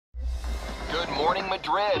Morning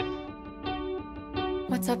Madrid.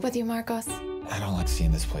 What's up with you, Marcos? I don't like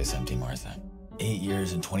seeing this place empty, Martha. 8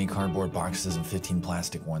 years and 20 cardboard boxes and 15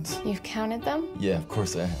 plastic ones. You've counted them? Yeah, of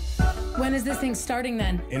course I have. When is this thing starting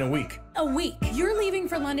then? In a week. A week? You're leaving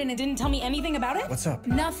for London and didn't tell me anything about it? What's up?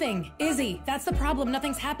 Nothing. Izzy, that's the problem.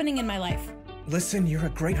 Nothing's happening in my life. Listen, you're a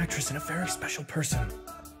great actress and a very special person.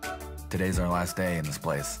 Today's our last day in this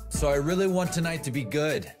place. So I really want tonight to be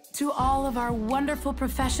good. To all of our wonderful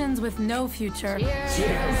professions with no future.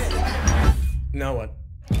 Cheers. Now what?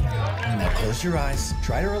 Now close your eyes,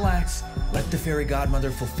 try to relax. Let the fairy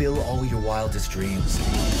godmother fulfill all your wildest dreams. Hey,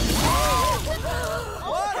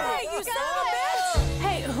 you son of a bitch!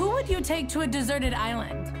 Hey, who would you take to a deserted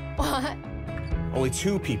island? What? Only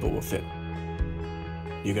 2 people will fit.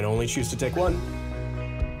 You can only choose to take one.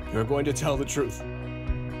 You're going to tell the truth.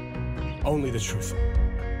 Only the truth.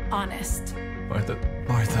 Honest. Martha.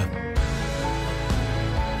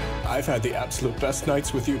 I've had the absolute best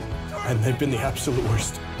nights with you, and they've been the absolute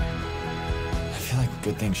worst. I feel like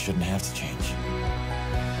good things shouldn't have to change.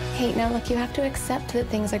 Hey, now look, you have to accept that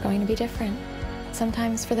things are going to be different.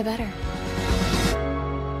 Sometimes for the better.